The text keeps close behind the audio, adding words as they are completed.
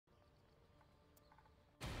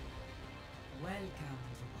Welcome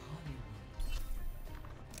to Hollywood.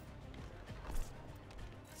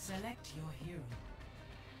 Select your hero.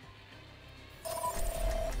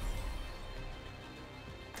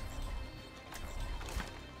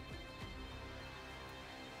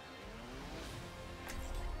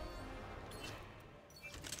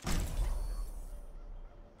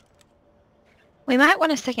 We might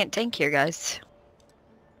want a second tank here, guys.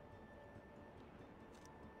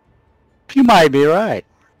 You might be right.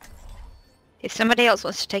 If somebody else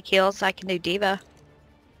wants to take heals, I can do Diva.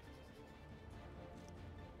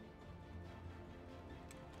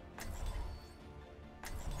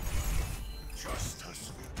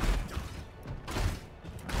 Justice will be done.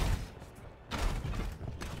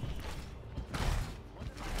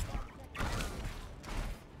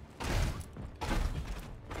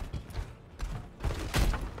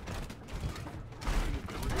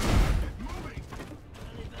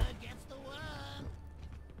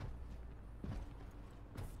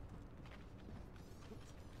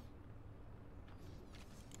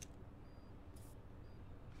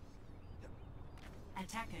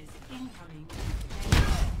 Attackers incoming.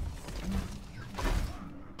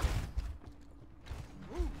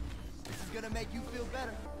 Ooh, this is gonna make you feel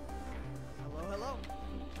better. Hello, hello.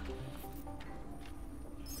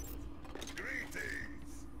 Greetings.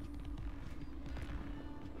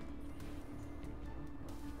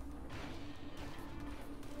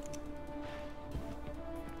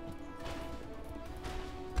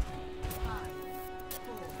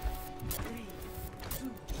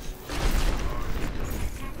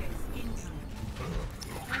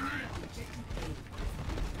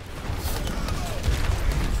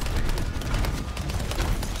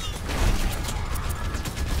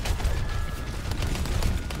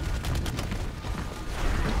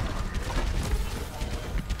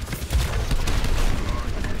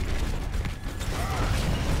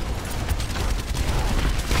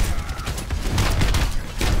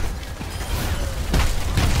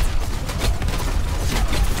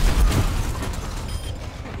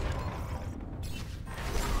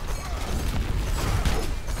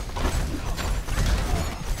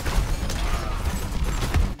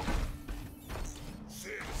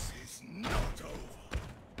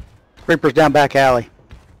 Reaper's down back alley.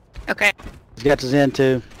 Okay. He's got his Zen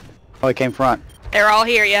too. Oh, he came front. They're all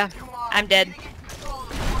here, yeah. I'm dead.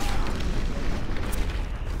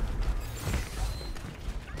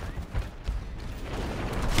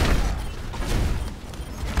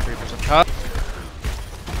 Reaper's up top.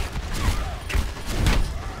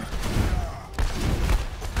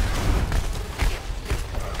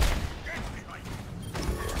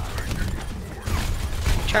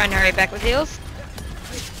 Trying to hurry back with heals.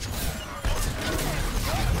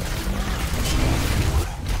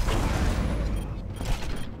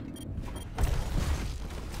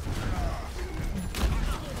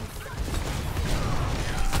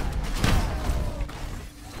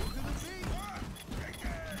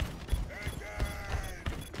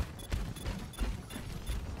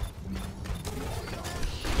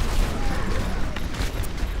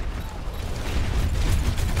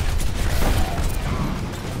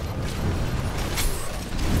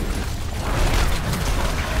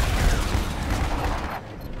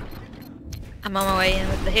 I'm on my way in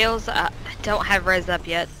with the heals. I don't have res up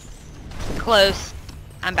yet. Close.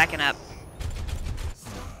 I'm backing up.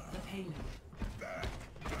 The payload. Back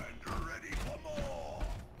and ready for more.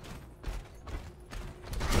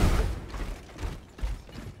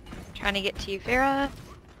 Trying to get to you, Farah.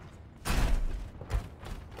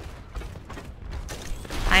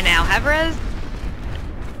 I now have res.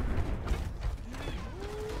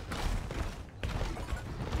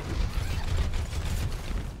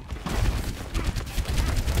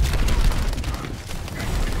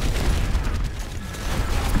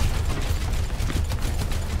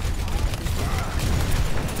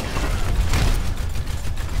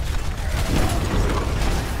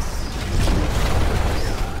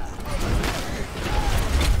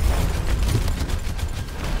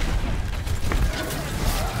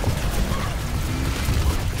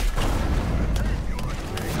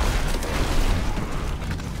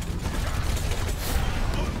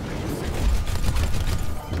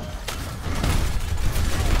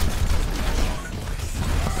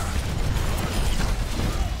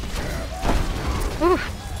 Whew.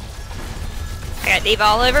 I got Diva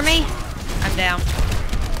all over me. I'm down.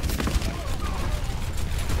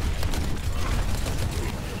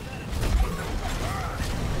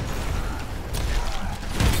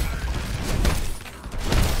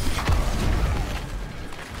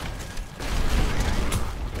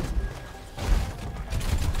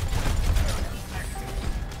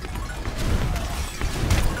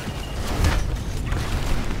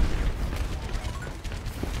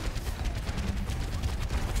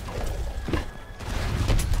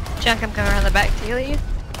 Junk, I'm coming around the back to heal you.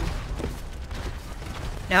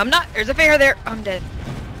 No, I'm not. There's a Pharah there. I'm dead.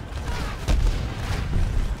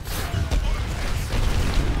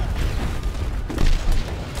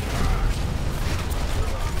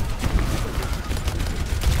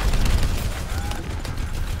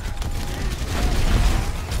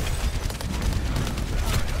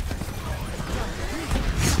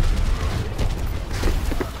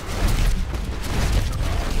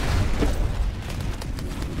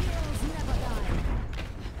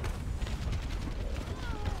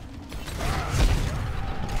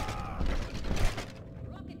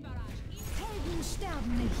 Helden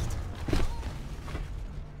sterben nicht.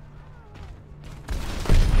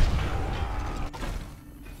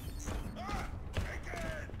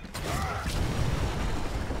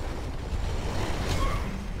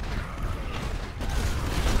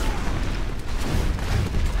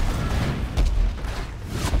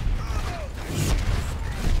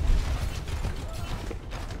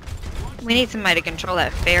 We need somebody to control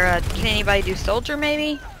that Pharah. Can anybody do Soldier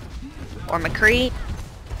maybe? Or McCree?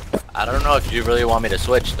 I don't know if you really want me to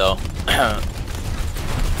switch though. Have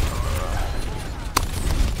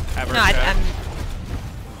her No, check.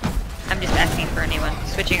 I'm just asking for anyone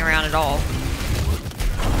switching around at all.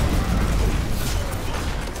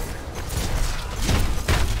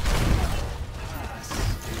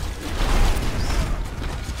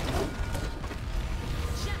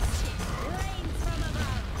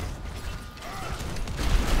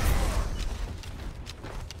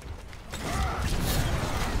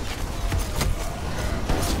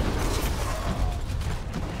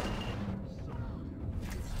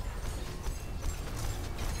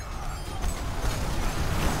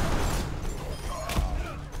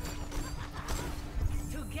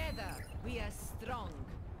 Together we are strong.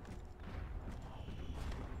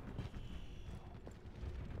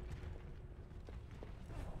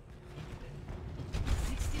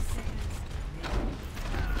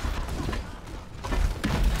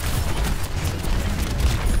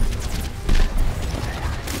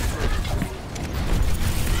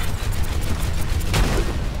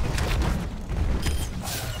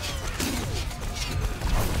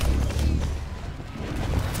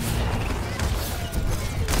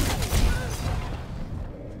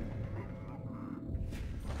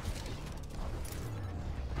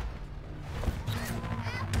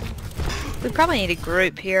 We probably need a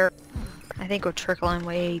group here. I think we're trickling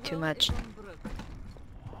way too much.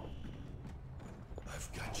 I've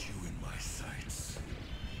got you in my sights.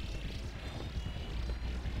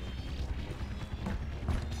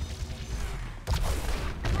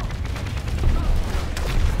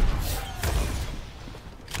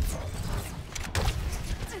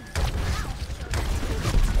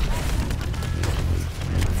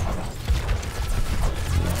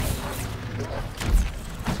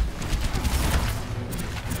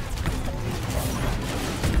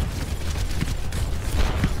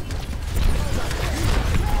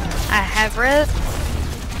 I have res.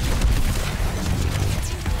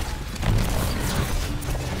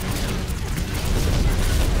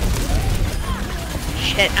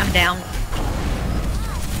 Shit, I'm down.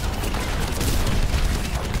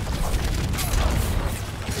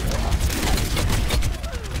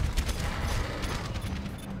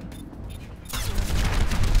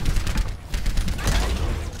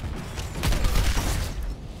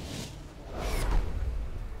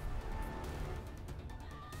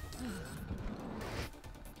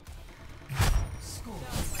 Score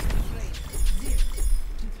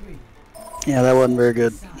 0-3. Yeah, that wasn't very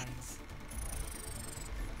good. Sides.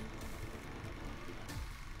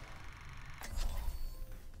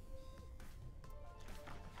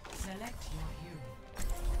 Select your hero.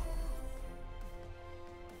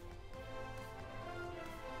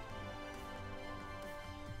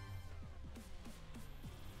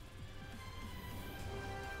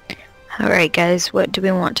 Alright guys, what do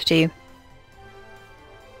we want to do?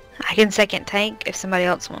 I can second tank if somebody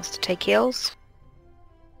else wants to take heals.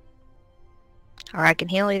 Or I can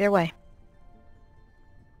heal either way.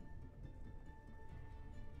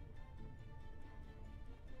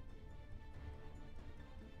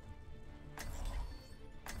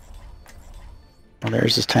 Well,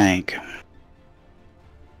 there's his tank.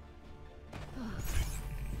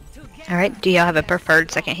 Alright, do y'all have a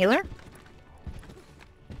preferred second healer?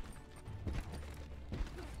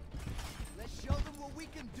 Let's show them what we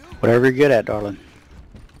can do. Whatever you're good at, darling.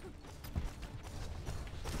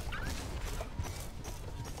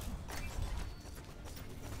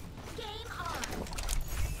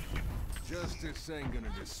 Justice ain't gonna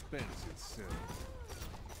dispense itself.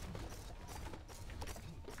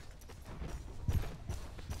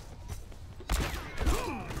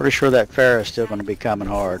 Pretty sure that Pharah is still going to be coming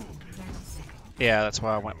hard. Yeah, that's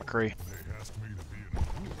why I went McCree.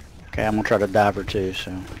 Okay, I'm going to try to dive her too,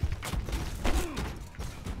 so.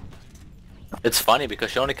 It's funny because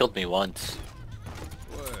she only killed me once.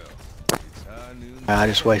 I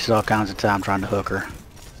just wasted all kinds of time trying to hook her.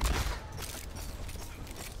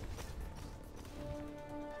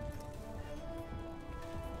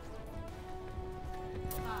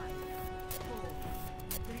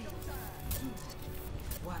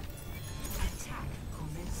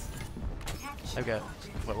 Okay.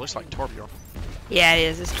 Well, it looks like Torbjorn. Yeah, it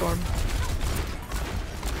is. It's Storm.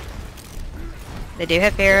 They do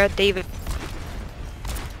have Pharah, David,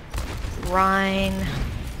 Rhine,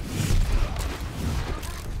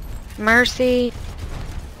 Mercy.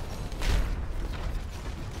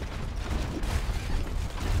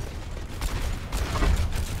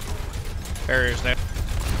 Barriers there.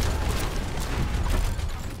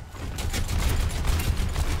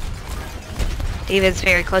 David's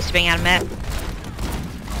very close to being out of mech.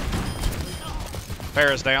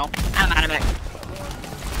 Barriers down. I'm out of mech.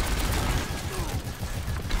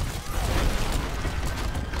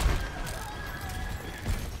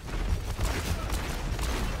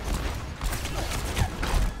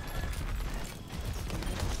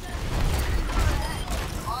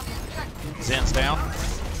 Zen's down.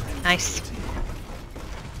 Nice.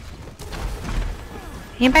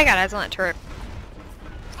 He can back out eyes on that turret.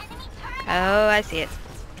 Oh, I see it.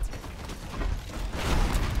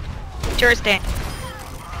 Turret's down.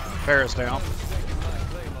 Barriers down.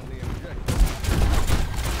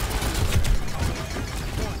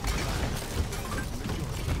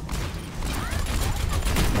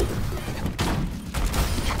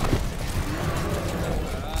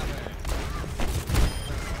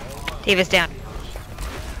 Davis down.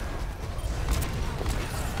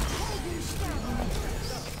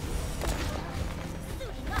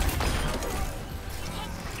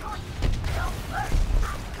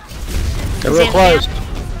 They're real Zen's close. down.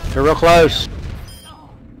 They're real close.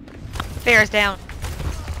 Pharah's down.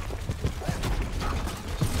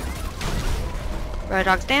 Road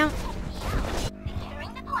Dog's down.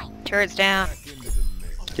 Turret's down.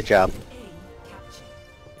 Good job.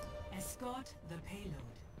 Escort the payload.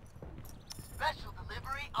 Special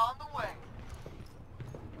delivery on the way.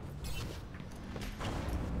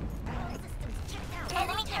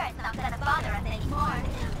 Enemy turrets not gonna bother us anymore.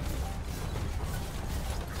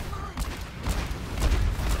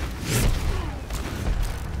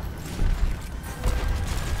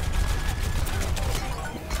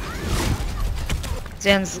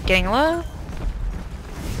 Zen's getting low.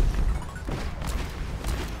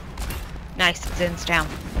 Nice, Zen's down.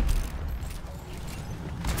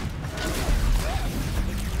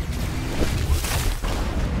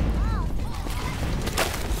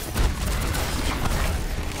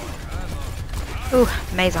 Ooh,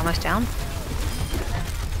 May's almost down.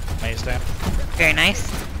 May's down. Very nice.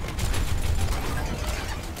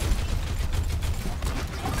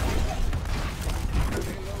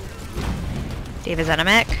 David's out of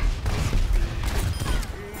mech.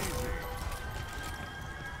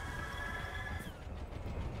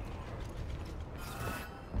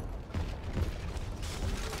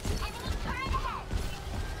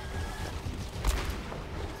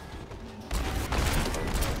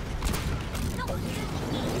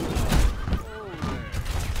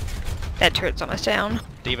 That turret's almost down.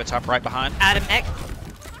 Diva top right behind. Out of mech.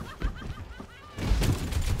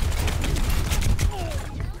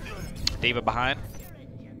 Diva behind.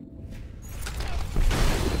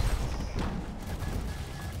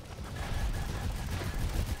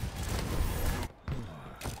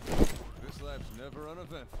 This lab's never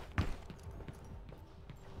uneventful.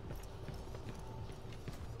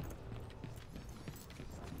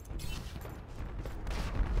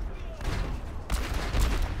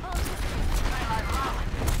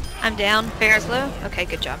 I'm down. Pharah's low. Okay,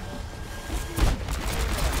 good job.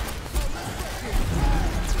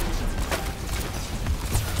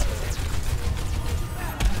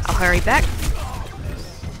 I'll hurry back.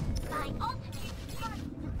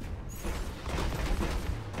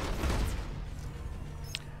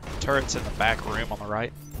 Turret's in the back room on the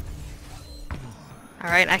right.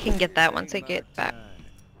 Alright, I can get that once I get back.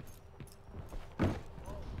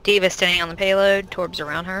 Diva's standing on the payload. Torb's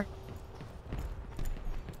around her.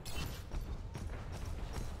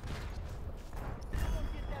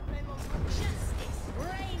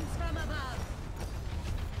 Rains from above.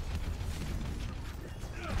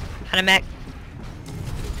 Out of mech.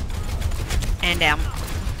 And down.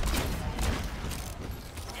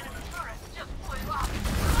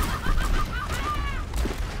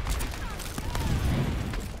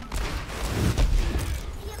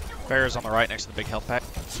 Farrah's on the right next to the big health pack.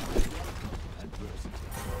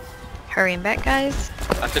 Hurrying back, guys.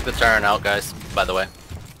 I took the turn out, guys, by the way.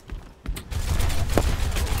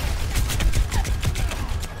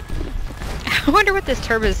 I wonder what this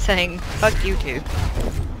turbo is saying. Fuck you two.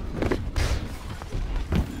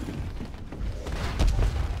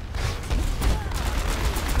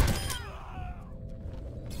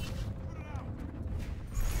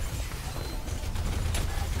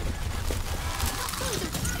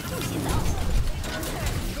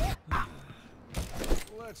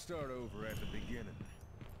 Let's start over at the beginning.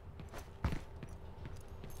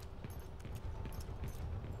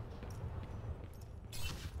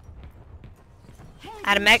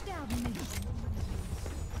 Adam mech.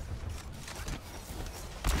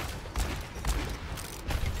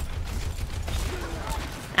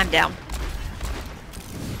 I'm down.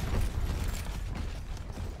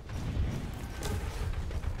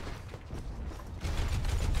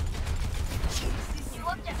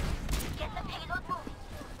 Swifter, get the payload moving.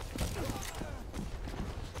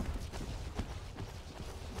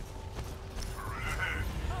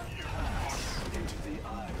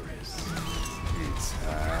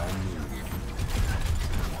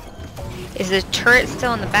 Is the turret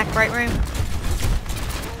still in the back right room?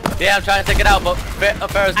 Yeah, I'm trying to take it out, but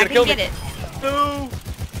Farrah's I gonna can kill get me. it. No!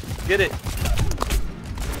 Get it.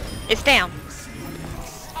 It's down.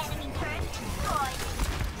 Enemy turret destroyed.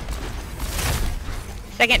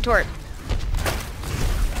 Second turret.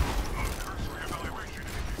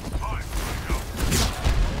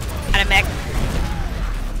 Adam mech.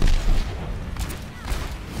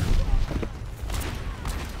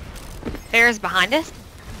 Farrah's behind us.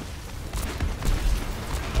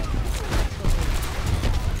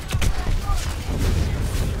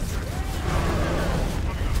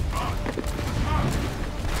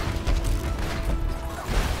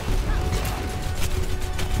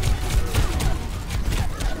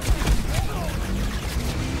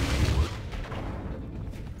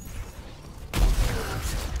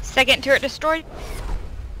 Second turret destroyed.